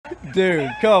Dude,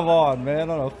 come on, man.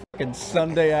 On a fucking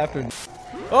Sunday afternoon.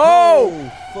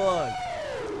 Oh! Fuck.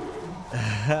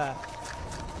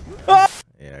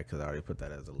 Yeah, because I already put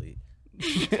that as elite.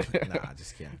 Nah,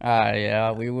 just kidding.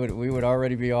 Yeah, we would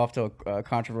already be off to a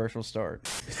controversial start.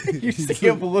 You see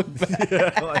him look back.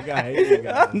 Yeah, like I hate you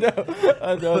guys.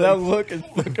 I know that look is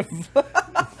fucking.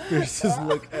 Fiercest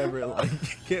look ever. Like,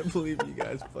 can't believe you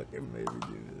guys fucking made me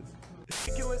do this.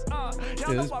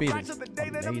 Dude, this beat is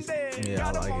amazing. Yeah,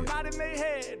 I like it. I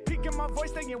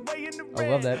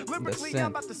love that the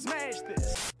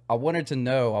synth. I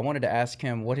wanted to ask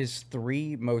him what his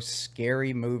 3 most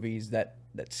scary movies that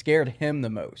scared him the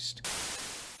most.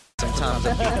 Sometimes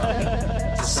I beat my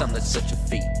meat to something that's such a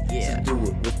feat. Yeah, so do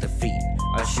it with the feet.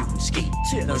 I shoot and ski.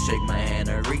 No shake my hand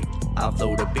or reach. I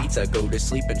flow the beats. I go to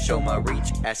sleep and show my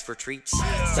reach. Ask for treats.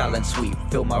 Silent sweep.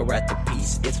 Fill my wrath to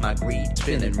peace. It's my greed.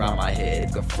 Spinning round my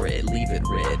head. Go Fred. Leave it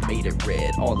red. Made it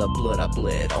red. All the blood I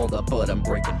bled. All the blood I'm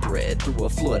breaking bread. Through a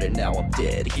flood and now I'm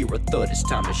dead. Hear a thud. It's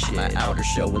time to shed. My outer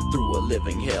shell went through a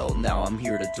living hell. Now I'm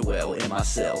here to dwell in my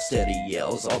cell. Steady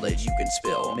yells. All that you can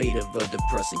spell. Made of a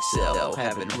depressing cell.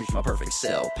 Haven't reached my perfect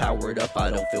cell. Powered up.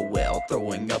 I don't feel well.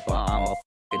 Throwing up. I'm a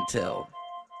f***ing tell.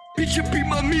 Bitch, you beat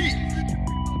my meat.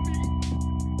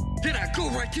 Then I go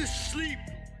right to sleep.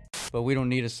 But we don't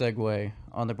need a segue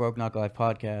on the Broke Knock Life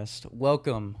podcast.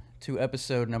 Welcome to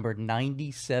episode number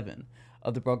 97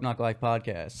 of the Broke Knock Life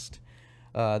podcast.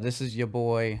 This is your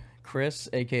boy Chris,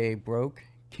 aka Broke.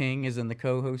 King is in the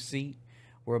co-host seat.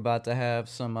 We're about to have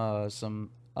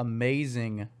some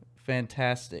amazing,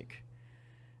 fantastic,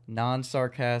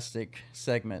 non-sarcastic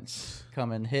segments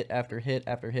coming hit after hit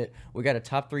after hit. We got a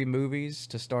top 3 movies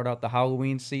to start out the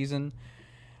Halloween season.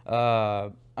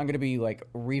 I'm gonna be like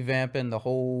revamping the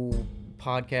whole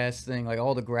podcast thing, like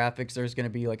all the graphics. There's gonna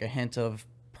be like a hint of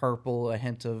purple, a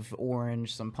hint of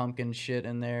orange, some pumpkin shit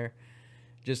in there.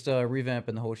 Just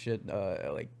revamping the whole shit.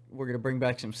 Like we're gonna bring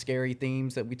back some scary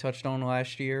themes that we touched on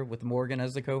last year with Morgan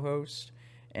as the co-host,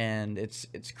 and it's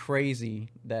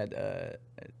crazy that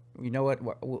you know what,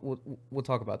 we'll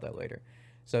talk about that later.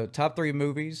 So top 3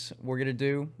 movies we're gonna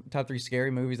do, top 3 scary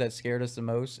movies that scared us the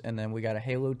most, and then we got a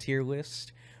Halo tier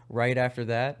list right after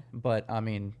that. But I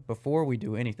mean, before we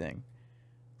do anything,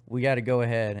 we got to go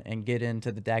ahead and get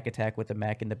into the DAC attack with the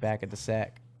Mac in the back of the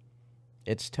sack.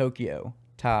 It's Tokyo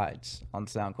Tides on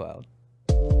SoundCloud.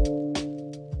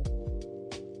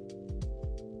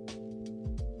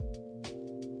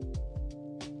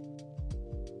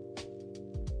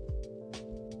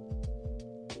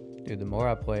 Dude, the more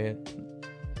I play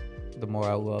it, the more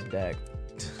I love DAC.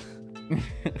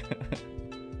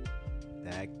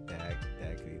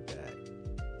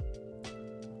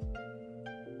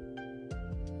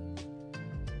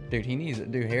 Dude,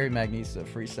 Harry Mack needs to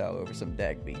freestyle over some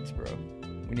DAC beats, bro.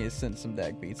 We need to send some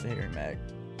DAC beats to Harry Mack.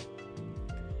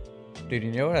 Dude,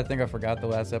 you know what I think I forgot the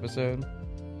last episode?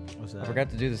 What's that? I forgot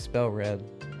to do the spell red.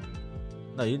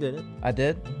 No, you did it. I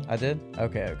did?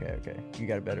 Okay. You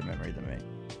got a better memory than me.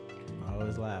 I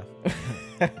always laugh.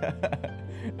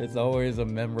 It's always a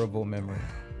memorable memory.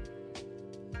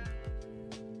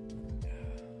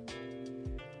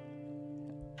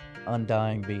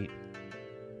 Undying beat.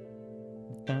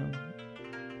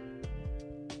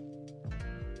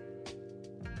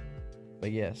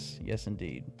 But yes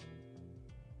indeed.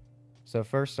 So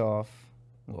first off,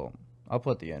 well, I'll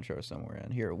put the intro somewhere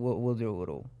in here. We'll do a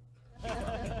little.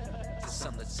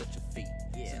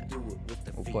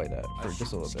 We'll play that for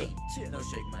just a little bit.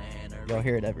 Y'all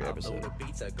hear it every episode.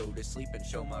 I go to sleep and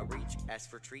show my reach. Ask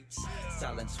for treats.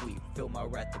 Silent sweep. Fill my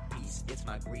wrath to peace. It's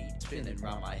my greed. Spinning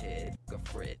round my head. Go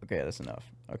Fred. Okay, that's enough.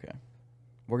 Okay.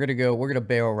 We're gonna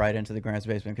barrel right into the Grant's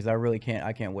Basement because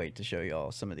I can't wait to show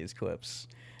y'all some of these clips.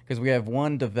 Because we have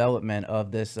one development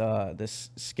of this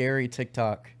this scary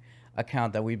TikTok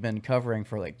account that we've been covering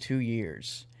for like 2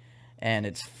 years. And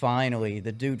it's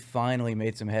the dude finally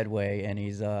made some headway, and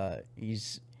he's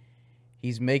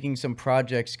making some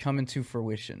projects come into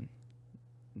fruition.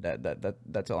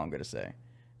 That's all I'm gonna say.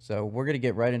 So we're gonna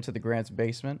get right into the Grant's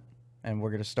Basement, and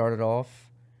we're gonna start it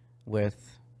off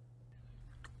with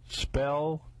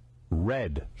spell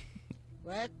red.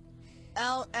 Red,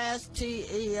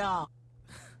 L-S-T-E-R.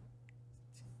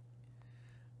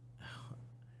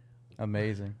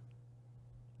 Amazing.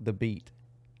 The beat.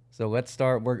 So let's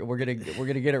start. We're gonna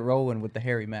get it rolling with the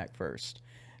Harry Mack first.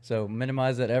 So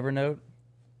minimize that Evernote.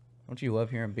 Don't you love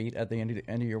hearing beat at the end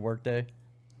of your workday?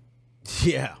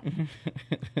 Yeah.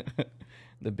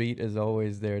 The beat is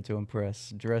always there to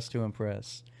impress. Dressed to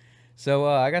impress. So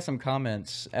I got some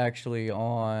comments actually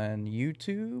on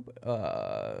YouTube.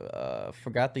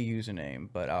 Forgot the username,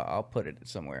 but I'll put it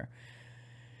somewhere.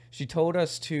 She told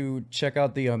us to check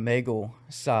out the Omegle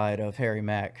side of Harry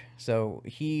Mack. So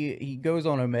he goes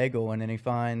on Omegle and then he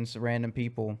finds random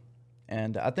people,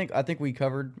 and I think we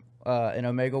covered an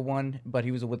Omegle one, but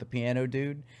he was with a piano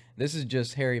dude. This is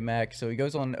just Harry Mack. So he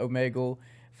goes on Omegle,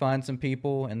 finds some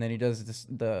people, and then he does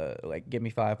the like give me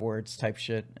 5 words type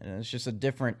shit, and it's just a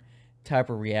different type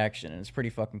of reaction, and it's pretty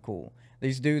fucking cool.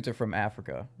 These dudes are from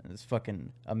Africa, and it's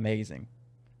fucking amazing.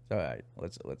 So all right,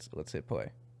 let's hit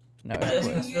play. No, hit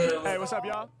play. Hey, what's up,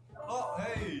 y'all? Oh,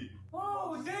 hey.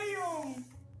 Oh, damn!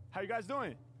 How you guys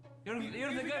doing? You're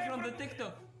the guy from the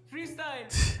TikTok.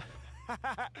 Freestyle!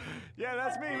 Yeah,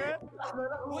 that's me, man.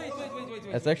 Wait.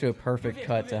 That's actually a perfect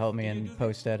cut to help me in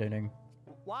post editing.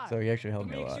 Why? So he actually helped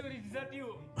me a Make lot. sure it's that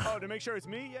you. Oh, to make sure it's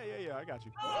me? Yeah, I got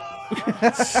you.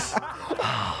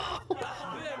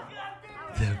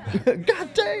 God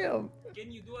damn!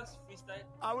 Can you do us freestyle?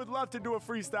 I would love to do a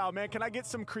freestyle, man. Can I get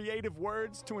some creative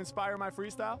words to inspire my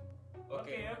freestyle?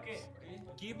 Okay.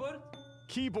 Keyboard?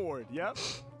 Keyboard, yep.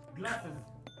 Glasses.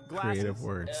 Glasses. Creative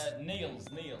words. Nails.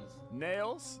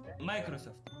 Nails.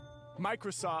 Microsoft.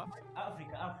 Microsoft.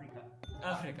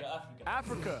 Africa.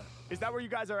 Africa. Is that where you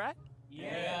guys are at?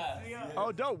 Yeah.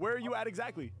 Oh, dope. Where are you at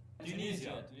exactly?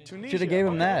 Tunisia. Tunisia. Shoulda gave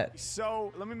him Okay. that.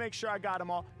 So let me make sure I got them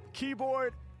all.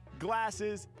 Keyboard,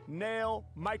 glasses, nail,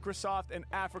 Microsoft, and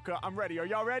Africa. I'm ready. Are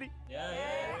y'all ready? Yeah.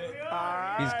 All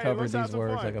right. He's covered let's have these some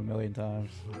words fun. like a million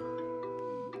times.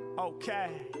 Okay.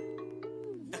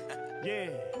 Yeah.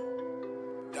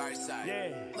 Dark side.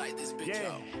 Yeah. Light this bitch Yeah.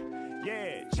 up.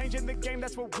 Yeah, changing the game,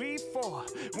 that's what we for.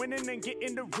 Winning and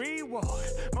getting the reward.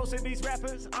 Most of these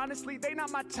rappers, honestly, they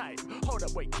not my type. Hold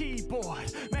up, wait, keyboard.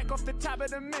 Mac off the top of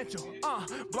the mental.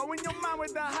 Blowing your mind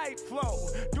with the hype flow.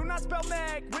 Do not spell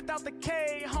Mac without the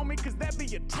K, homie, cause that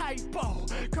be a typo.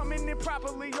 Coming in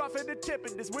properly off of the tip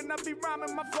of this. When I be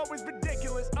rhyming, my flow is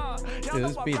ridiculous. Y'all Dude, know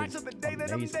this I beat ride is till the day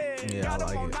that I'm amazing. dead. Yeah, I Got them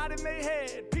like all it. nodding their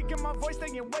head. Peeking my voice,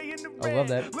 staying way in the red. I love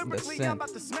that- the Lyrically, synth. I'm about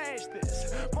to smash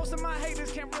this. Most of my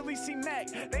haters can't really see Mac.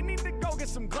 They need to go get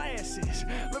some glasses.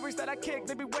 Lyrics that I kick,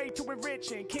 they be way too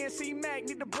enriching. Can't see Mac,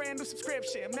 need a brand new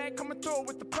subscription. Mac coming through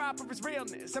with the proper his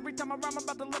realness. Every time I rhyme, I'm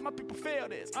about to let my people feel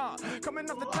this. Coming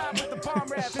off the top with the bomb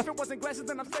rap. If it wasn't glasses,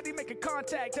 then I'm steady making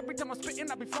contact. Every time I'm spitting,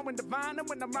 I be flowing divine. And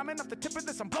when I'm rhyming off the tip of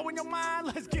this, I'm blowing your mind.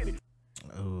 Let's get it.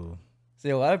 Ooh. See,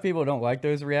 a lot of people don't like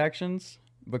those reactions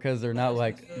because they're not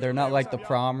like the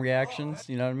prom reactions.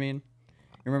 You know what I mean?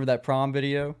 You remember that prom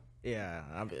video? Yeah,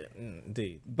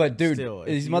 dude. But dude, Still, if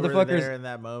these you were motherfuckers, there in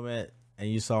that moment and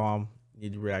you saw him,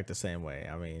 you'd react the same way.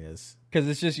 I mean, it's because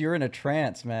it's just you're in a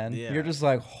trance, man. Yeah. You're just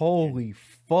like, holy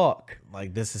fuck.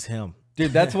 like this is him.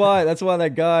 Dude, that's why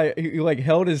that guy he like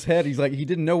held his head. He's like he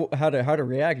didn't know how to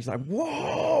react. He's like,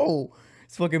 whoa,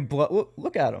 it's fucking blood.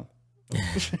 Look at him.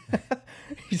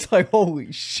 He's like,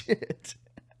 holy shit.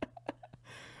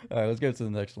 All right, let's go to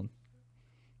the next one.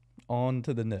 On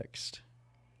to the next.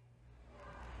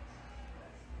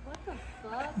 What the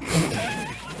fuck?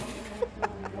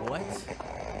 What?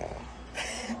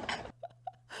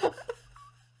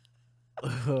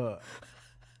 All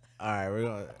right, we're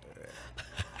going.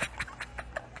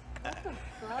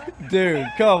 Dude,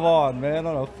 come on, man.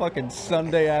 On a fucking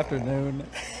Sunday afternoon.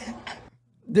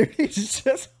 Dude, he's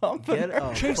just humping Get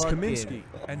her. a Chase fucking Kaminsky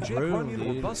and Jake room, Runyon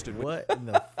were dude. busted with- What in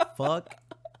the fuck,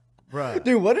 bruh?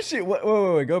 Dude, what is she? Wait,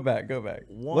 go back.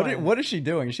 One. What is she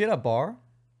doing? Is she at a bar?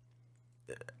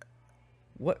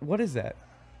 What is that?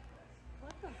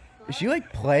 Is she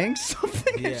like playing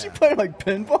something? Is she Yeah. playing like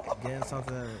pinball? Getting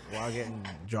something while getting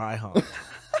dry humped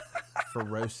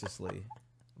ferociously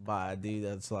by a dude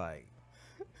that's like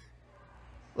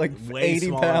Like way 80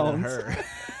 smaller than pounds. her.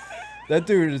 That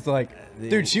dude is like,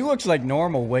 dude, she looks like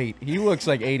normal weight. He looks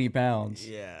like 80 pounds.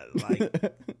 Yeah,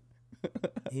 like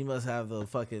he must have the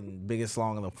fucking biggest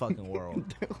lung in the fucking world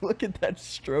Look at that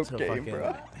stroke to game, fucking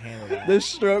bro. handle that. This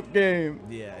stroke game.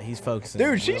 Yeah, he's focusing.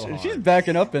 Dude, she's real she's hard.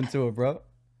 backing up into it, bro.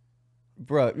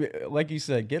 Bro, like you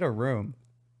said, get a room.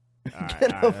 All right,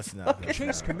 that's enough. That's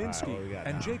Chase enough. All right, Kaminsky what we got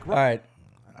and now? Jake All right,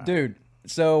 dude.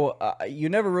 So you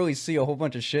never really see a whole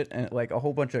bunch of shit and like a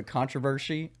whole bunch of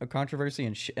controversy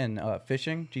and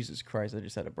fishing. Jesus Christ, I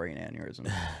just had a brain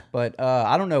aneurysm. But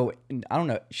I don't know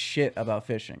shit about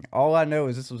fishing. All I know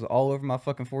is this was all over my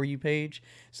fucking For You page.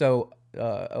 So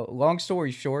long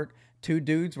story short, 2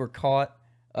 dudes were caught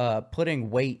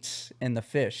putting weights in the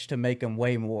fish to make them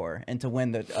weigh more and to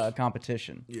win the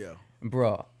competition. Yeah.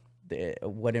 Bruh,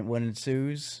 what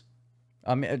ensues?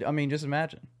 I mean, just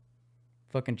imagine.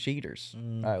 Fucking cheaters.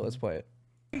 All right, let's play it.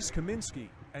 Chase Kaminsky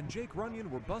and Jake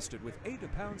Runyon were busted with 8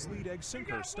 pounds lead egg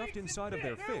sinker stuffed inside of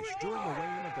their fish during the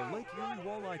weigh-in of the Lake Erie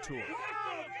Walleye Tour.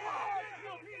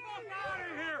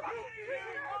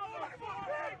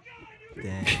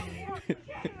 Dang.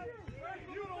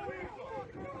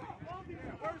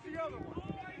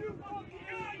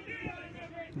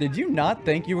 Did you not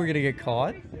think you were gonna get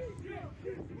caught?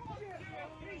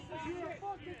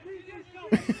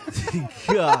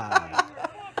 God.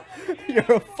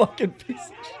 You're a fucking piece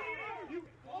of shit.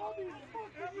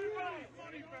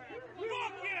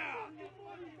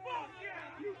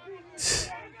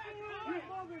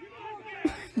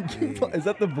 Is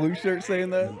that the blue shirt saying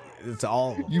that? It's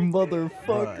all of them. You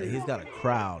motherfucker. He's got a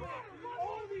crowd.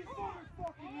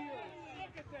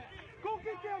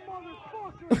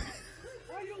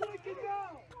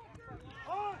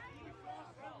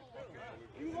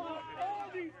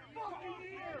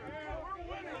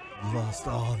 Lost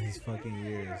all these fucking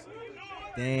years.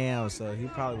 Damn, so he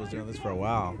probably was doing this for a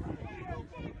while.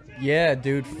 Yeah,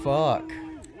 dude, fuck.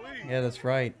 Yeah, that's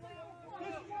right.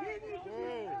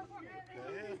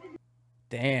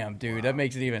 Damn, dude, that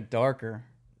makes it even darker.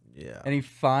 Yeah. And he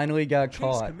finally got Chase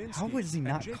caught. Kaminsky How was he and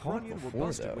not Jake caught Runyon were before,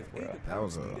 busted though, with bro? 80 That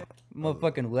was pounds a... lead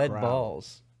Motherfucking lead crowd.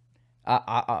 balls.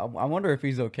 I wonder if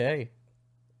he's okay.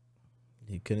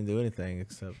 He couldn't do anything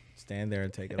except stand there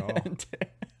and take it all.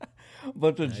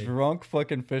 Bunch of drunk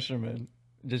fucking fishermen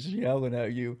just yelling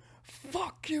at you.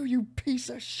 Fuck you, you piece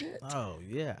of shit. Oh,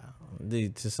 yeah.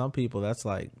 Dude, to some people, that's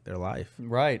like their life.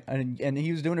 Right, and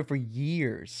he was doing it for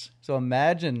years. So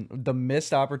imagine the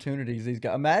missed opportunities he's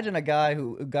got. Imagine a guy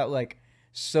who got like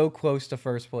so close to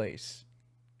first place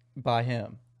by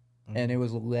him, and it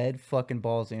was lead fucking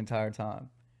balls the entire time.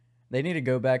 They need to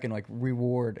go back and like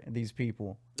reward these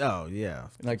people, Oh, yeah.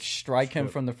 like strike him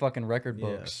from the fucking record Yeah,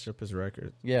 books. strip his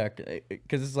record. Yeah,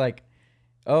 because it's like,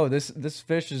 oh, this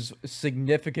fish is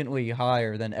significantly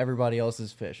higher than everybody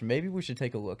else's fish. Maybe we should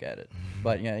take a look at it.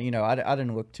 But yeah, you know, I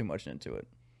didn't look too much into it.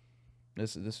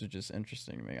 This was just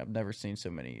interesting to me. I've never seen so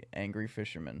many angry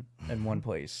fishermen in one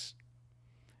place.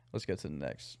 Let's get to the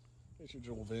next. It's your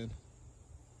Joel Van.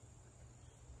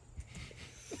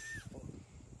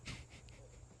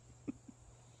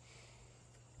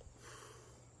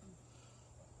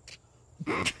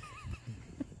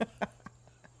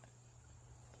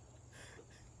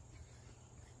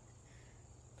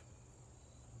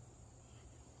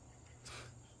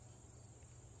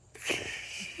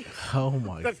 Oh,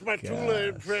 my That's my God. Tula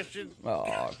impression.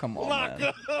 Oh, come on, Lock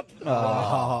man. up.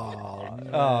 Oh,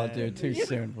 Oh, dude, too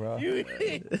soon, bro. You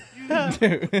Dude.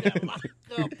 lock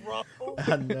up, bro.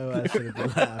 I know I should have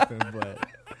been laughing, but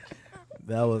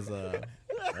that was,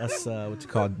 that's what you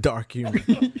call dark humor.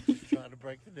 Trying to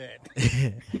break the net.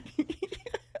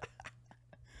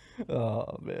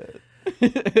 Oh, man.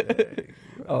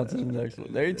 Oh, to the next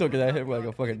one. There, he took that hit like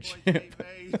a fucking champ.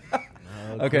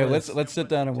 Okay, let's sit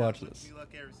down and watch this.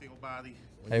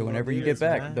 Hey, whenever you get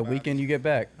back, the weekend you get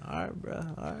back, All right, bro.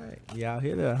 All right. You out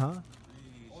here, there, huh?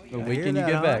 the I weekend hear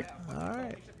you that, get huh? back. All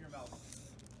right.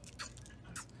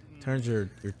 Turns your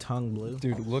tongue blue.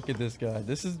 Dude, look at this guy.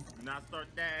 This is Now start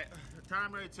that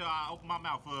timer until I open my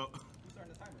mouth up.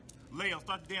 Leo,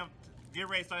 start the damn. Get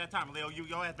ready, start that timer, Leo.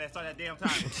 Your ass back, start that damn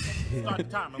timer. Start the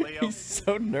timer, Leo. he's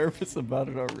so nervous about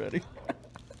it already.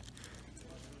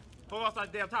 Who else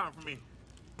start the damn timer for me?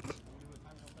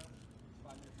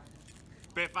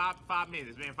 Been 5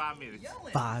 minutes. Been 5 minutes.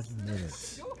 5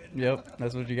 minutes. Yep,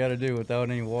 that's what you got to do without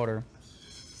any water.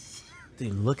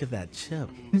 Dude, look at that chip.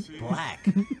 Black.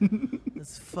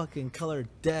 It's fucking color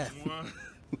death.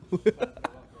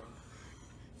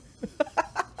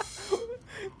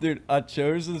 Dude, I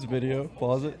chose this video.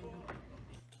 Pause it.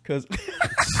 Because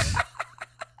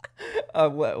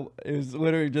it was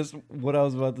literally just what I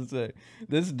was about to say.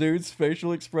 This dude's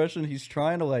facial expression, he's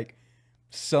trying to like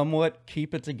somewhat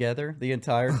keep it together the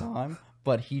entire time,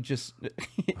 but he just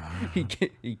he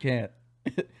can't.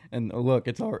 And look,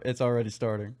 it's already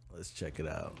starting. Let's check it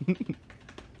out.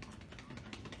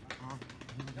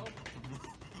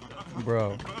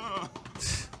 Bro.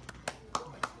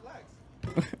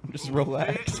 Just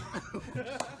relax.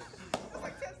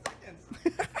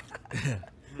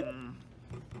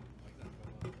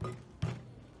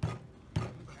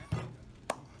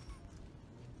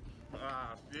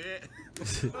 Ah, shit.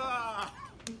 You're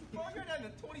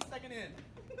done 20-second in.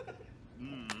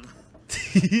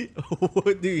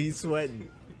 Dude, he's sweating.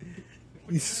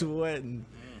 He's sweating.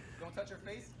 Don't touch your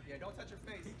face. Yeah, don't touch your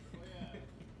face.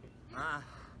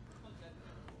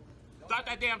 Start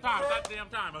that damn timer. Start the damn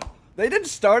timer. They didn't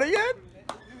start it yet?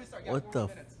 What the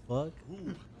fuck?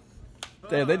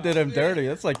 Damn, they did him dirty.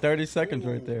 That's like 30 seconds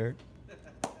right there.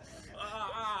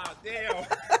 Damn.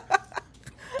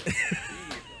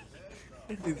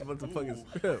 He's about to fucking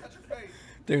strip.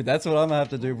 Dude, that's what I'm gonna have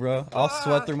to do, bro. I'll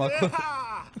sweat through my clothes.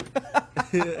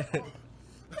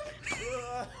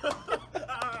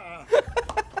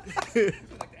 The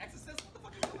Exorcist?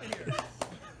 What the fuck are you doing here?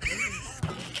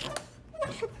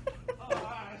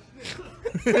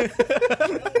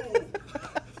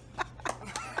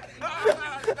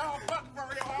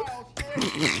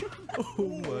 Oh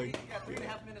my. You got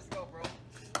 3.5 minutes to go, bro.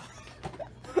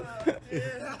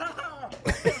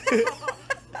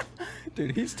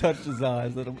 Dude, he's touched his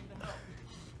eyes. Let him.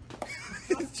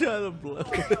 He's trying to blow.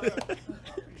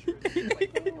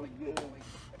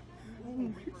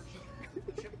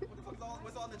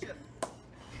 What's on the chip?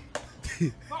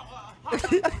 You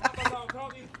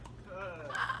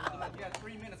got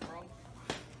 3 minutes, bro.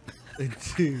 Dude,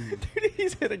 Dude,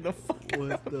 he's hitting the fuck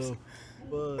what out. the fuck?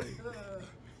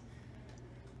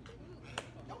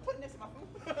 Don't put it next to my food.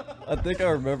 I think I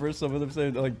remember some of them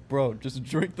saying like, "Bro, just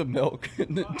drink the milk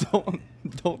and then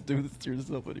don't do this to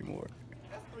yourself anymore."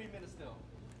 That's 3 minutes still.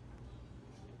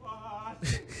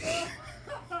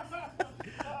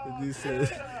 The dude said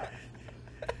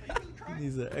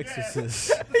he's an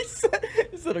exorcist.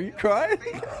 He said, "Are you crying?"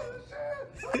 You can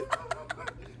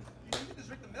just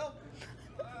drink the milk.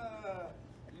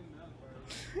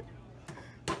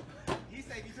 He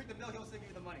said if you drink the milk, he'll still give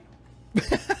you the money.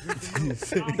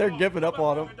 They're giving up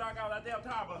on him. Dog out that damn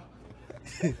timer.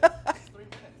 3 minutes.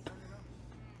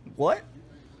 What?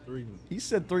 3. He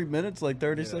said 3 minutes like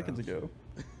 30 seconds ago.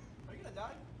 Are you gonna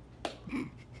die?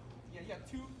 Yeah, you got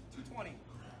 2:20.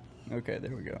 Okay,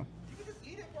 there we go. You can just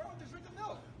eat it, bro. Just drink the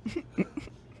milk.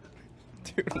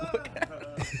 Dude, look at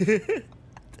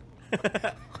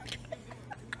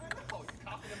Oh, you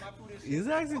coughing in my food and shit. He's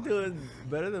actually doing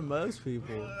better than most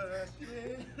people.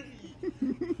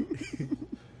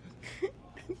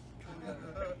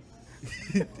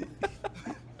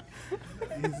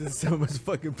 He's in so much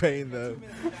fucking pain though.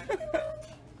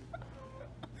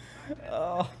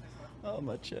 Oh,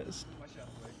 my chest.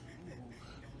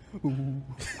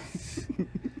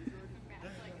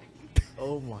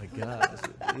 Oh my gosh.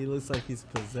 He looks like he's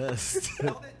possessed.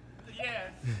 Yeah.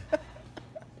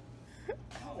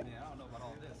 Oh, man, I don't know about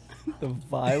all this. The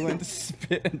violent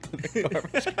spit into the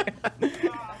garbage can.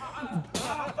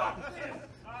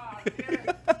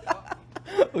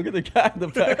 Look at the guy in the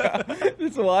background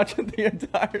just watching the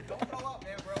entire time. Don't throw up,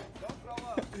 man, bro. Don't throw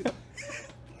up.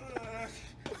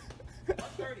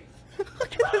 130.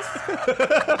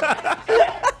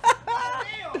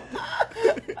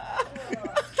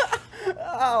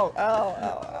 Ow, ow,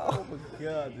 ow, Oh my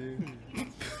god, dude.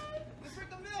 Just drink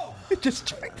the milk. ow. Just drink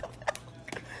the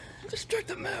milk. Just drink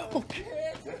the milk.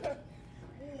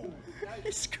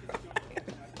 He's crying.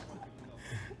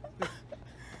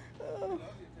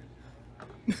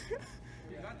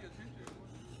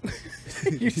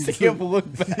 You see him look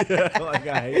back. Yeah, like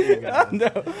I hate you guys.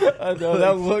 I know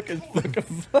that look is fucking.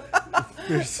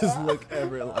 Fiercest look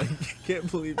ever. Like, I can't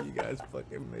believe you guys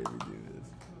fucking made me do this.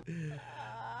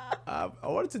 I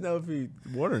wanted to know if he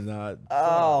won or not.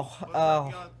 Oh,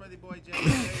 Y'all, Pretty Boy J.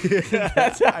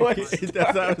 that's how it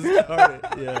That's how it started.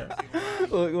 Yeah.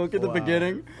 Look at the Wow.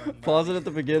 beginning. Pause it at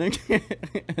the beginning,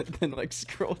 and then like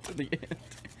scroll to the end,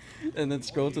 and then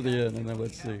scroll to the end, and then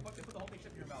let's see. Put the whole thing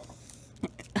chip in your mouth.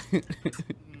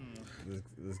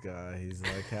 This guy, he's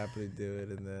like happy to do it,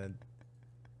 and then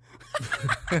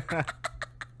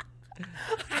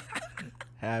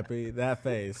happy that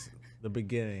face, the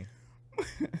beginning,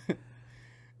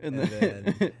 And and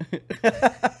then, then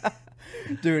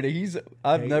dude,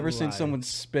 I've Hate never seen life. someone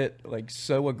spit like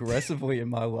so aggressively in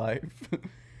my life.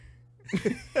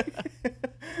 Dude,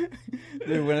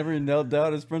 whenever he knelt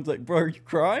down, his friend's like, "Bro, are you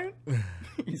crying?"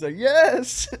 He's like,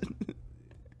 "Yes."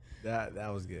 that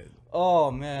was good. Oh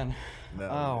man.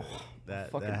 That was Oh, good. That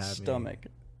fucking had stomach.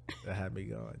 that had me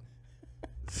going.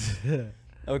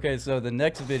 Okay, so the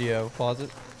next video, pause it.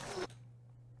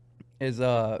 Is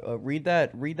read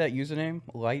that username.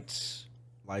 Lights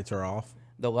Lights are off.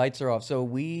 The lights are off. So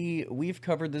we've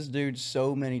covered this dude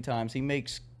so many times. He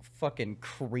makes fucking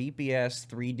creepy ass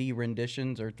 3D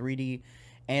renditions or 3D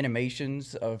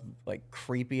animations of like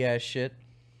creepy ass shit.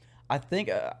 I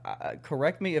think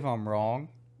correct me if I'm wrong,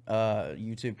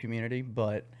 YouTube community,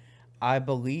 but I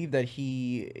believe that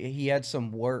he had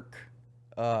some work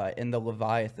in the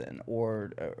Leviathan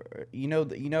or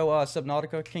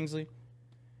Subnautica, Kingsley.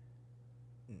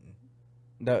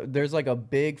 There's like a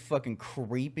big fucking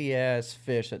creepy ass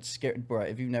fish that's scared, bro.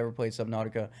 If you've never played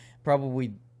Subnautica,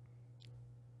 probably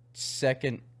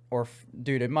second or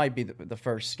dude, it might be the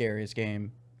first scariest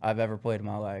game I've ever played in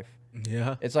my life.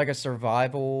 Yeah, it's like a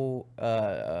survival,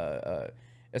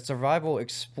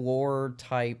 explorer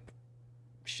type.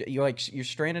 You're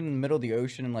stranded in the middle of the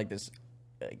ocean in like this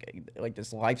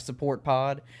life support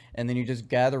pod, and then you just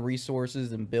gather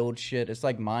resources and build shit. It's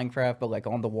like Minecraft, but like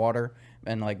on the water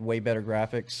and like way better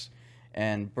graphics.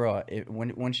 And bruh,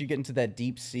 once you get into that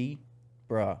deep sea,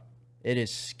 bruh, it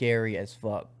is scary as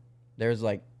fuck. There's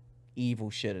like evil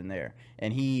shit in there,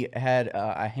 and he had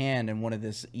a hand in one of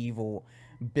this evil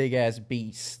big ass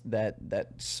beasts that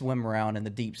swim around in the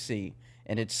deep sea,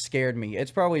 and it scared me.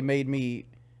 It's probably made me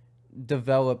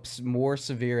develop more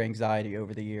severe anxiety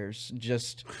over the years,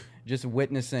 just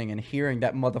witnessing and hearing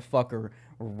that motherfucker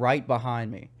right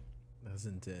behind me. That's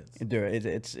intense, dude.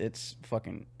 It's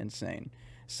fucking insane.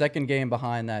 Second game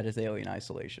behind that is Alien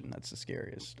Isolation. That's the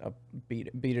scariest. I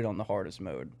beat it on the hardest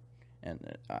mode,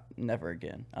 and never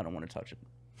again. I don't want to touch it.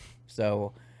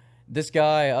 So this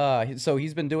guy, so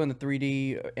he's been doing the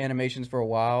 3D animations for a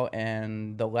while,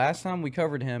 and the last time we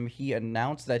covered him, he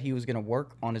announced that he was going to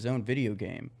work on his own video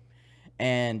game.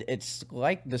 And it's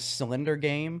like the Slender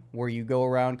game where you go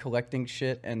around collecting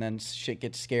shit and then shit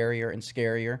gets scarier and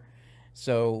scarier.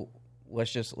 So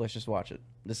let's just watch it.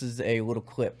 This is a little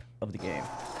clip of the game.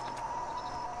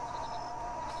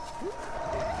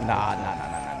 Nah.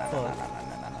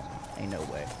 Ain't no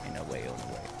way.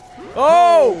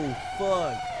 Oh,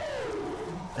 fuck.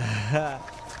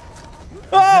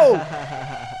 Oh!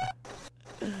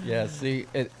 Yeah, see,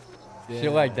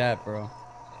 shit like that, bro.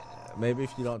 Maybe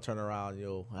if you don't turn around,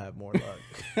 you'll have more luck.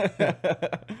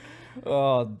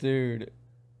 Oh, dude.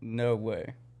 No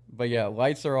way. But yeah,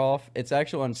 lights are off. It's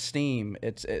actually on Steam.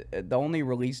 The only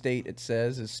release date it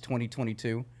says is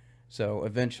 2022. So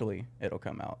eventually it'll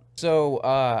come out. So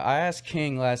I asked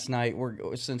King last night,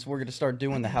 since we're going to start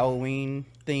doing the Halloween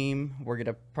theme, we're going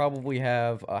to probably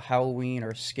have a Halloween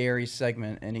or scary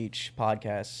segment in each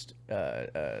podcast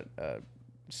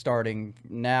starting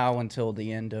now until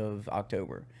the end of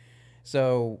October.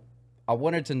 So I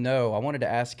wanted to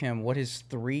ask him what his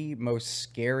 3 most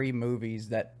scary movies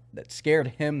that scared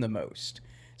him the most.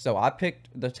 So I picked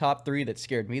the top 3 that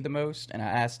scared me the most, and I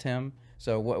asked him.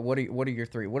 So what are your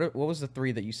 3? What was the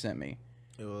 3 that you sent me?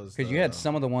 It was because you had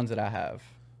some of the ones that I have.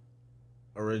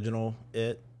 Original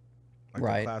It, like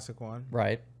right? The classic one,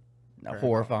 right?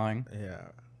 Horrifying. Yeah.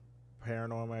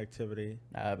 Paranormal Activity.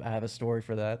 I have a story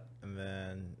for that. And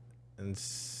then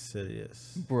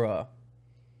Insidious. Bruh.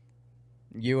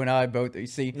 You and I both. You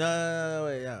see? No,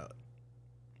 wait, yeah.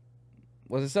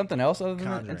 Was it something else other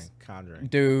than Conjuring?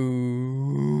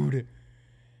 Dude,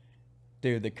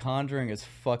 The Conjuring is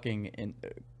fucking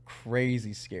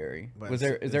crazy scary. But Is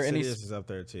there any? Insidious is up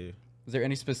there too. Was there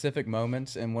any specific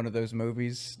moments in one of those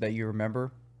movies that you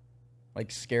remember,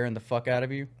 like scaring the fuck out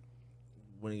of you?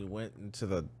 When he went into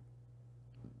the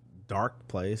dark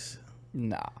place.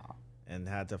 Nah. And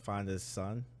had to find his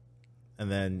son,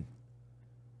 and then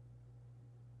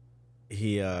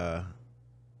he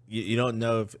you don't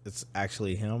know if it's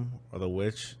actually him or the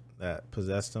witch that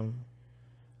possessed him.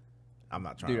 I'm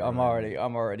not trying. Dude, to I'm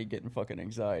already getting fucking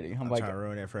anxiety. I'm like, trying to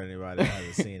ruin it for anybody that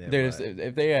hasn't seen it. Dude,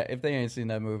 if they ain't seen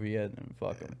that movie yet, then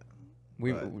fuck them.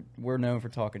 We're known for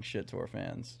talking shit to our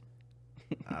fans.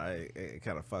 It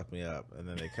kind of fucked me up, and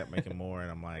then they kept making more,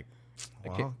 and I'm like,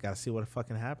 well, gotta see what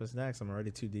fucking happens next. I'm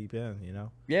already too deep in, you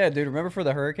know. Yeah, dude. Remember for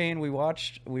the hurricane, we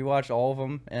watched all of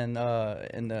them, and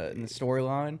in the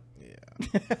storyline. Yeah.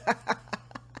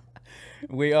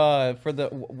 We for the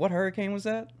what hurricane was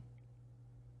that?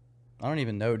 I don't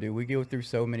even know, dude. We go through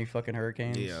so many fucking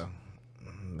hurricanes. Yeah.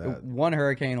 One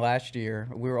hurricane last year,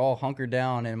 we were all hunkered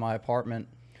down in my apartment,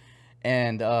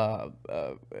 and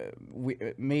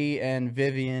me and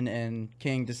Vivian and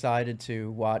King decided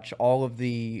to watch all of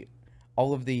the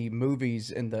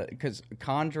movies in the, because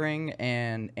Conjuring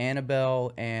and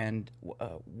Annabelle and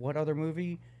what other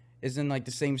movie is in like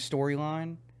the same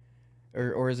storyline,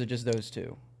 or is it just those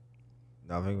two?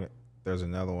 I think there's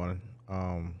another one.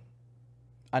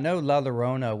 I know La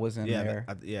Llorona was in there.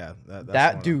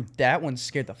 That's dude, that one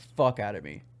scared the fuck out of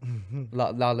me.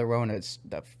 La Llorona is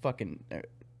the fucking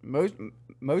most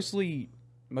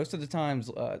of the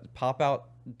times pop out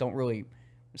don't really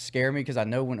scare me because I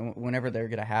know whenever they're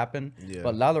gonna happen. Yeah.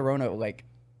 But La Llorona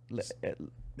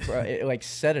it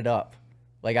set it up.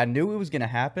 Like I knew it was gonna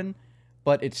happen,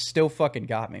 but it still fucking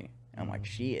got me. I'm like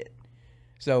shit.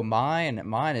 So mine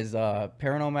is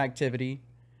Paranormal Activity,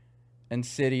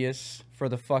 Insidious for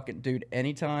the fucking dude.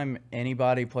 Anytime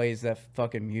anybody plays that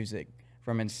fucking music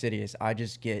from Insidious, I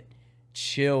just get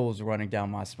chills running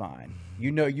down my spine.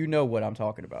 You know what I'm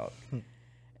talking about.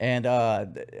 And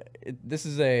this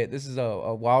is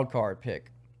a wild card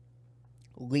pick.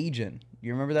 Legion.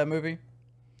 You remember that movie?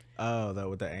 Oh, that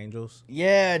with the angels?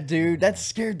 Yeah, dude, that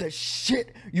scared the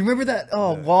shit. You remember that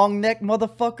long neck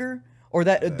motherfucker, or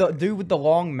that the dude with the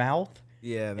long mouth?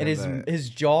 Yeah, and his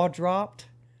jaw dropped.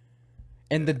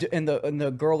 And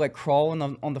the girl like crawling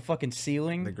on the fucking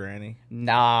ceiling. The granny.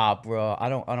 Nah, bro. I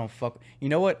don't fuck. You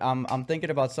know what? I'm thinking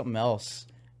about something else.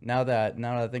 Now that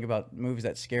I think about movies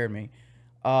that scared me.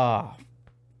 What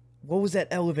was that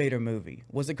elevator movie?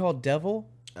 Was it called Devil?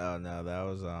 Oh no, that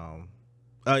was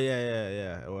Oh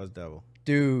yeah. It was Devil.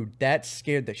 Dude, that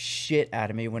scared the shit out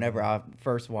of me whenever I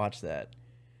first watched that.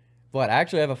 But I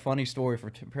actually have a funny story for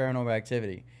Paranormal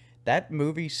Activity. That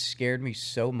movie scared me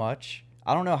so much.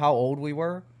 I don't know how old we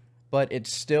were, but it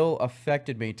still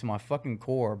affected me to my fucking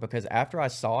core because after I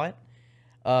saw it,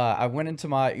 I went into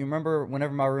you remember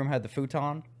whenever my room had the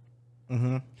futon?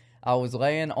 Mm-hmm. I was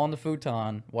laying on the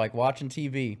futon, like watching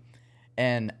TV,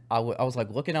 and I was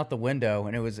like looking out the window,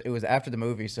 and it was after the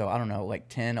movie, so I don't know, like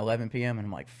 10, 11 p.m., and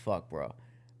I'm like, fuck, bro.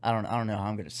 I don't know how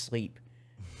I'm going to sleep.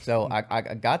 So I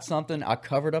got something, I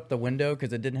covered up the window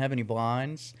because it didn't have any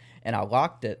blinds, and I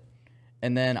locked it.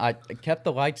 And then I kept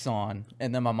the lights on,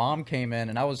 and then my mom came in,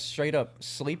 and I was straight up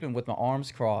sleeping with my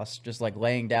arms crossed, just like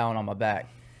laying down on my back,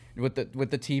 with the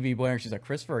TV blaring. She's like,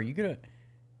 "Christopher, are you gonna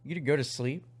go to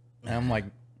sleep?" And I'm like,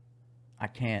 "I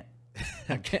can't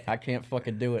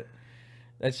fucking do it."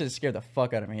 That shit scared the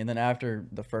fuck out of me. And then after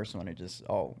the first one, it just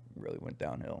all really went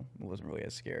downhill. It wasn't really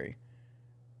as scary.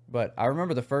 But I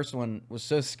remember the first one was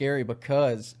so scary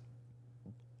because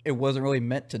it wasn't really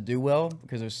meant to do well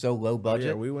because it was so low budget.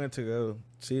 Yeah, we went to go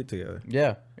see it together.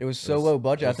 Yeah, it was so low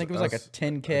budget. I think it was like a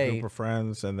 $10K. A group of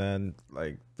friends, and then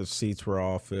like the seats were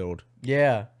all filled.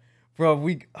 Yeah, bro.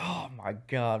 Oh my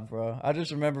god, bro. I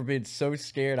just remember being so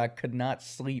scared I could not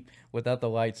sleep without the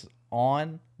lights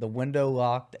on, the window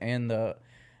locked, and the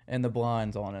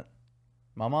blinds on it.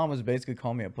 My mom was basically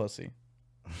calling me a pussy.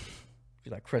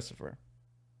 She's like, "Christopher,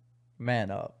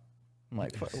 man up." I'm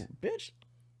like, "Bitch.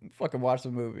 Fucking watch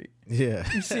the movie." Yeah.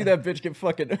 You see that bitch get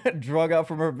fucking drug out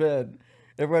from her bed.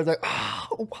 Everyone's like,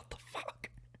 "Oh, what the fuck?"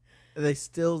 They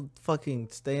still fucking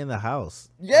stay in the house.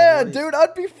 Yeah, dude,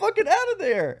 I'd be fucking out of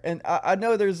there. And I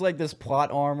know there's like this plot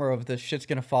armor of this shit's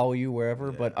gonna follow you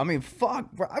wherever, but I mean,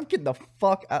 fuck, bro, I'm getting the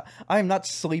fuck out. I am not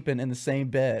sleeping in the same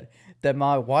bed that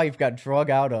my wife got drug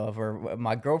out of, or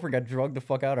my girlfriend got drugged the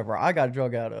fuck out of, or I got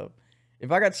drug out of.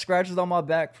 If I got scratches on my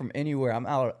back from anywhere, I'm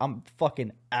out. I'm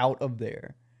fucking out of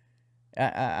there.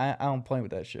 I don't play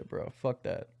with that shit, bro. Fuck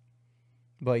that.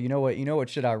 But you know what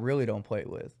shit I really don't play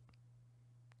with?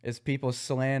 Is people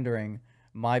slandering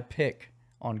my pick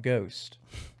on Ghost.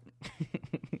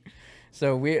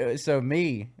 So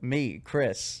me,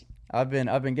 Chris, I've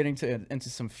been getting into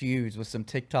some feuds with some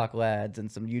TikTok lads and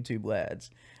some YouTube lads.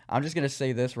 I'm just gonna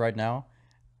say this right now.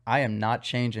 I am not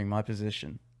changing my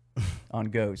position on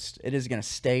Ghost. It is gonna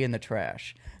stay in the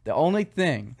trash. The only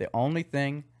thing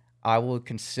I will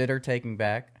consider taking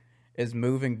back is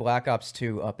moving Black Ops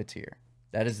 2 up a tier.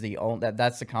 That is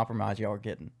that's the compromise y'all are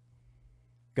getting.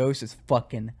 Ghost is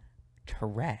fucking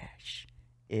trash.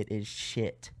 It is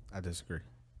shit. I disagree.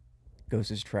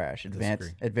 Ghost is trash.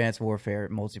 Advanced Warfare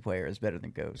multiplayer is better than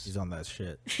Ghost. He's on that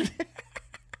shit.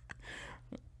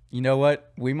 You know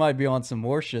what? We might be on some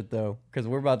more shit though, because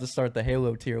we're about to start the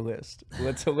Halo tier list.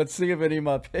 Let's see if any of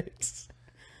my picks.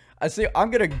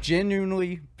 I'm gonna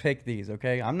genuinely pick these,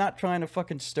 okay? I'm not trying to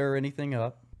fucking stir anything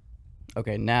up.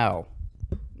 Okay, now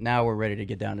we're ready to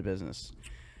get down to business.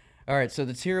 All right, so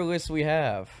the tier list we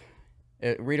have.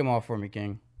 Read them all for me,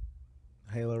 King.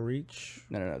 Halo Reach?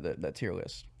 No, the tier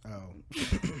list. Oh.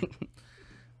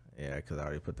 Yeah, because I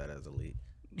already put that as elite.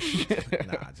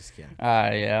 Nah, just kidding.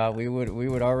 Yeah, we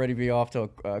would already be off to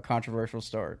a controversial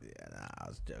start. Yeah, nah, I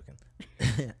was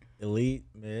joking. Elite,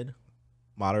 mid,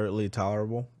 moderately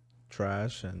tolerable,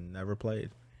 trash, and never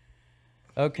played.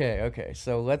 Okay.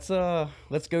 So let's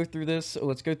go through this.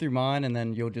 Let's go through mine, and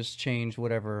then you'll just change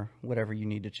whatever you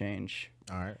need to change.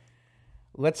 All right.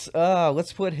 Let's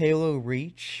put Halo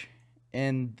Reach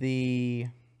in the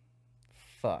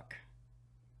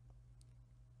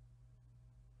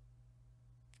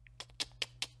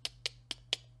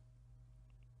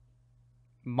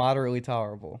moderately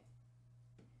tolerable.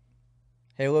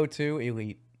 Halo 2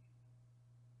 Elite.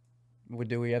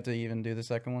 Do we have to even do the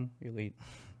second one? Elite.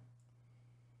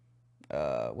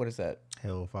 What is that?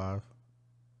 Halo 5.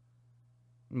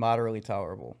 Moderately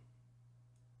tolerable.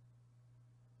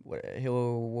 What?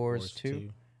 Halo Wars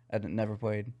 2? I never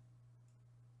played.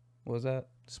 What was that?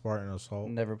 Spartan Assault.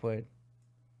 Never played.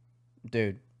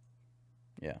 Dude.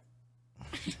 Yeah.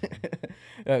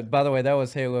 By the way, that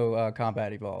was Halo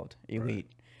Combat Evolved. Elite.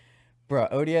 Right. Bro,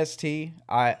 ODST,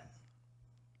 I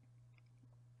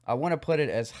want to put it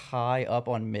as high up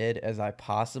on mid as I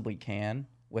possibly can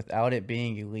without it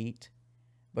being elite,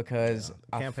 because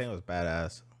the campaign was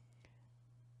badass.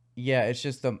 Yeah, it's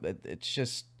just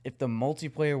if the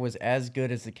multiplayer was as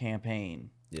good as the campaign.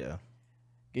 Yeah.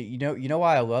 You know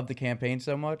why I love the campaign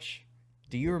so much?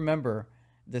 Do you remember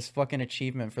this fucking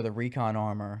achievement for the recon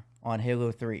armor on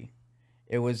Halo 3?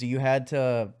 It was you had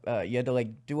to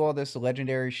like do all this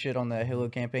legendary shit on the Halo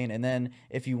campaign, and then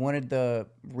if you wanted the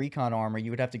recon armor,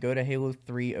 you would have to go to Halo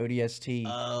 3 ODST.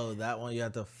 Oh, that one you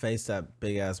have to face that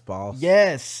big ass boss.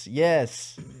 Yes. Yeah.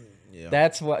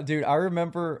 That's what, dude. I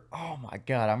remember. Oh my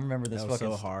god, I remember this. That was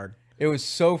fucking so hard. It was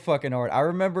so fucking hard. I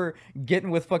remember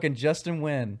getting with fucking Justin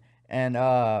Wynn and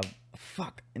and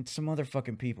some other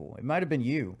fucking people. It might have been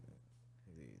you.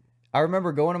 I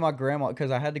remember going to my grandma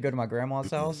because I had to go to my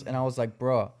grandma's house, and I was like,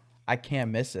 "Bro, I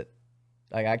can't miss it.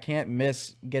 Like, I can't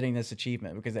miss getting this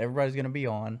achievement because everybody's gonna be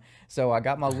on." So I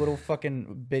got my little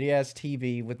fucking bitty ass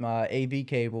TV with my AV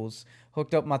cables,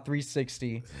 hooked up my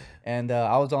 360, and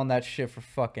I was on that shit for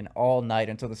fucking all night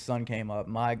until the sun came up.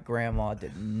 My grandma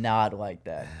did not like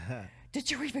that. Did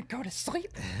you even go to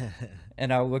sleep?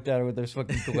 And I looked at her with those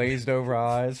fucking glazed over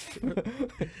eyes.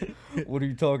 What are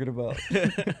you talking about?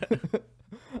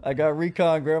 I got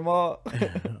recon, Grandma.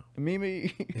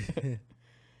 Mimi.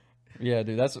 Yeah,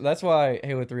 dude, that's why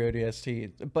Halo 3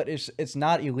 ODST. But it's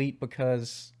not elite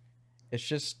because it's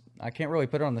just I can't really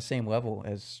put it on the same level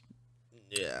as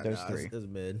those three. It's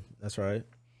mid. That's right.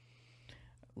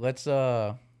 Let's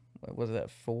what was that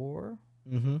 4?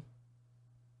 Mm-hmm.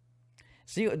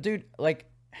 See, dude, like,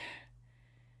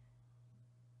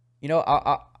 you know,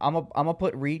 I'm gonna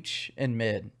put Reach in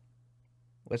mid.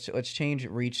 Let's change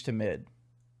Reach to mid.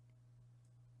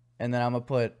 And then I'm gonna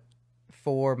put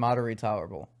 4 moderate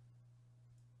tolerable.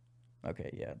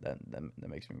 Okay, yeah, that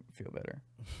makes me feel better.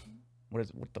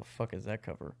 What the fuck is that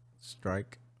cover?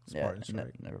 Strike. Spartan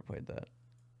Strike. Never played that.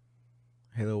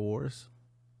 Halo Wars.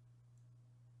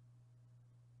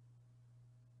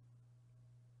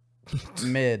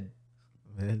 Mid.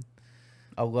 Mid.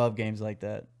 I love games like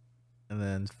that. And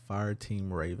then Fire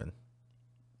Team Raven.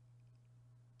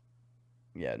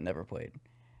 Yeah, never played.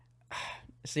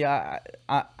 See, I'm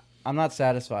not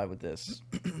satisfied with this.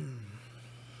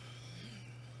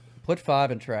 Put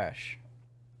 5 in trash.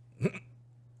 All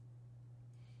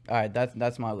right,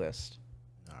 that's my list.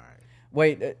 All right.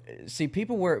 Wait, see,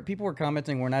 people were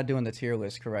commenting we're not doing the tier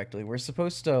list correctly. We're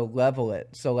supposed to level it.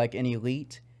 So, like in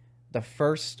Elite, the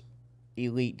first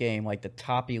Elite game, like the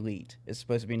top Elite, is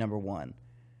supposed to be number 1.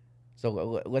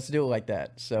 So let's do it like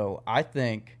that. So I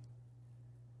think,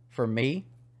 for me,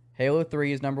 Halo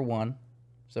 3 is number 1.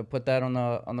 So put that on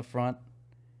the front.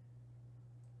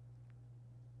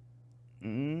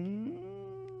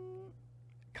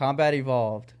 Combat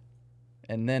Evolved,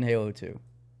 and then Halo 2.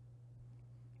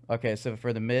 Okay, so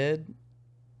for the mid,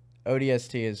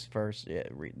 ODST is first. Yeah,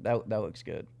 that looks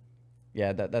good.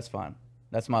 Yeah, that's fine.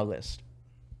 That's my list.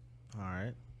 All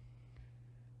right.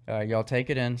 All right, y'all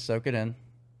take it in, soak it in.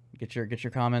 Get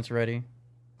your comments ready.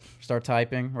 Start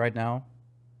typing right now,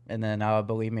 and then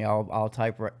believe me, I'll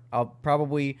type. I'll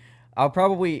probably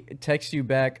text you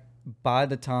back by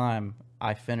the time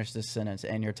I finish this sentence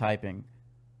and you're typing.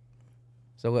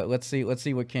 So let's see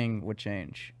what King would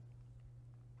change.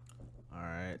 All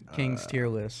right. King's tier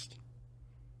list.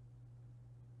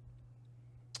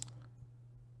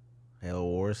 Halo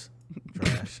Wars.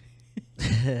 Trash.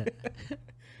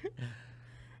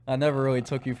 I never really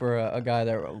took you for a guy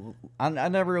that I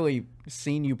never really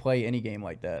seen you play any game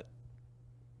like that.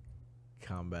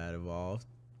 Combat Evolved.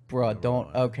 Bro,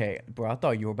 don't. Okay, bro, I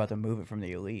thought you were about to move it from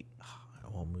the Elite. I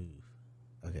won't move.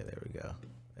 Okay, there we go.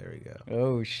 There we go.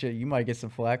 Oh shit, you might get some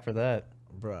flack for that.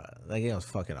 Bruh, that game was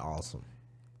fucking awesome.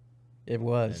 It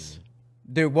was.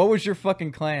 Dude, what was your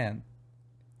fucking clan?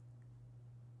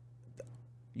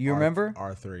 You remember?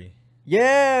 R3.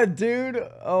 Yeah, dude.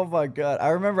 Oh my god. I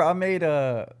remember I made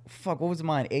what was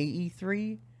mine?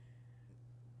 AE3?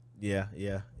 Yeah.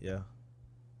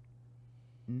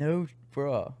 No,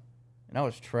 bruh. And that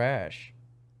was trash.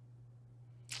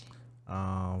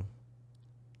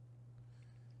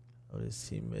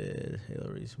 ODST mid,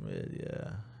 Halo Reach mid,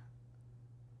 yeah.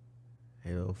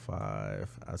 Halo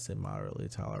 5, I'd say moderately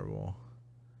tolerable.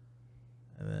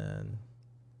 And then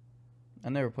I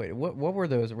never played it. What were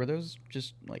those? Were those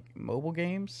just like mobile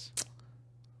games?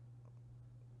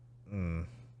 I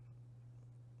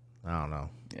don't know.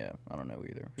 Yeah, I don't know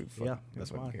either. Who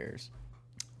fucking cares?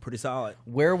 Pretty solid.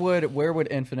 Where would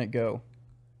Infinite go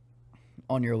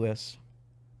on your list?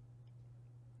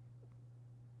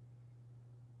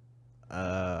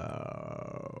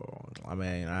 I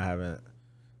mean, I haven't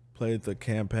played the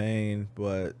campaign,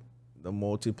 but the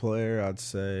multiplayer, I'd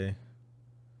say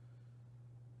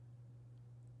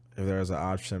if there's an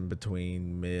option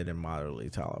between mid and moderately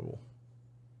tolerable.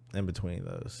 in between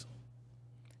those.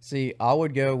 See, I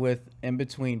would go with in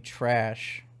between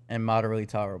trash and moderately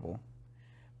tolerable,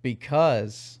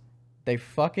 because they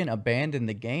fucking abandoned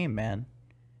the game, man.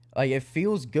 Like, it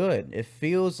feels good. It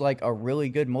feels like a really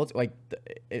good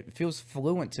it feels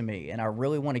fluent to me, and I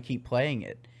really want to keep playing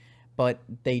it. But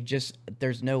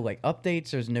there's no like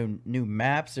updates, there's no new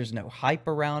maps, there's no hype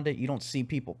around it. You don't see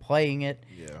people playing it.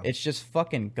 Yeah. It's just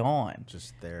fucking gone.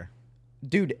 Just there.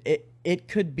 Dude, it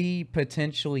could be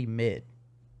potentially mid.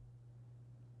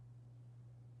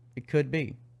 It could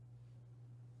be.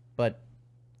 But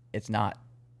it's not.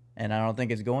 And I don't think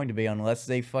it's going to be unless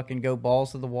they fucking go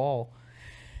balls to the wall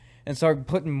and start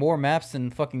putting more maps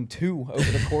than fucking 2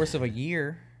 over the course of a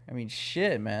year. I mean,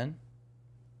 shit, man.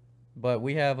 But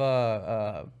we have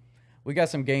we got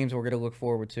some games we're gonna look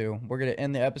forward to. We're gonna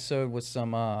end the episode with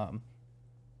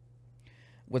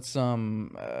with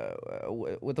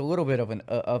a little bit of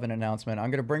an announcement. I'm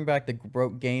gonna bring back the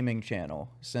Broke Gaming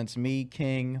channel, since me,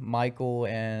 King, Michael,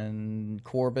 and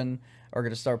Corbin are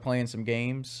gonna start playing some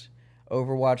games.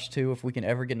 Overwatch 2, if we can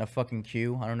ever get in a fucking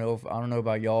queue. I don't know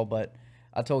about y'all, but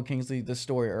I told Kingsley this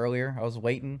story earlier. I was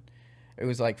waiting. It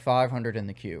was like 500 in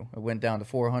the queue. It went down to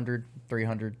 400,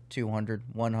 300, 200,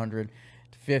 100,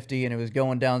 50, and it was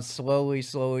going down slowly.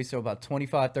 So about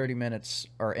 25, 30 minutes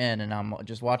are in, and I'm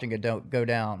just watching it go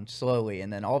down slowly.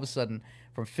 And then all of a sudden,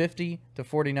 from 50 to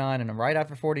 49, and then right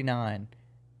after 49,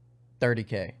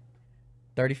 30K.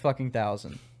 30 fucking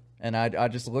thousand. And I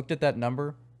just looked at that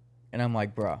number, and I'm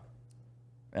like, bruh.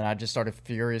 And I just started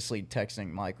furiously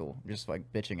texting Michael, just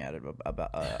like bitching at it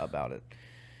about it.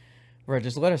 Bro,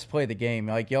 just let us play the game.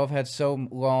 Like, y'all have had so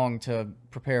long to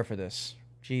prepare for this.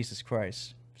 Jesus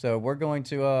Christ. So we're going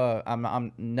to,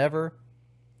 I'm never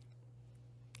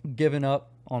giving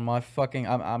up on my fucking,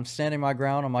 I'm standing my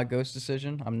ground on my Ghost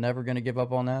decision. I'm never going to give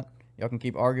up on that. Y'all can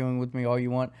keep arguing with me all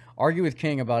you want. Argue with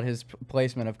King about his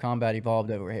placement of Combat Evolved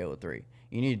over Halo 3.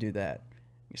 You need to do that.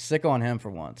 You're sick on him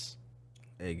for once.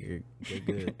 Hey, get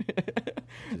good.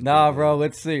 Nah, bro,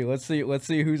 let's see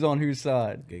who's on whose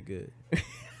side. Get good.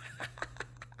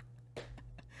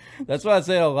 That's why I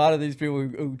say a lot of these people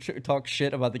who talk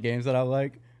shit about the games that I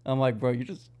like, I'm like, bro, you're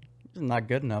just not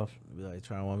good enough. Be like,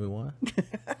 trying 1v1?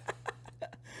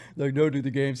 Like, no, dude,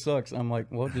 the game sucks. I'm like,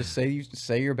 well, just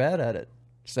say you're bad at it.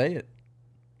 Say it.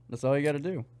 That's all you got to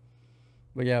do.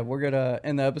 But yeah, we're going to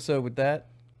end the episode with that.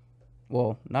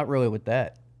 Well, not really with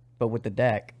that, but with the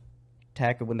DAC.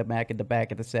 Tack it with the Mac at the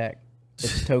back of the sack.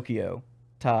 It's Tokyo,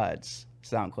 Tides,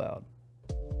 SoundCloud.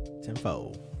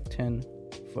 Tenfold.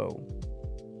 Tenfold.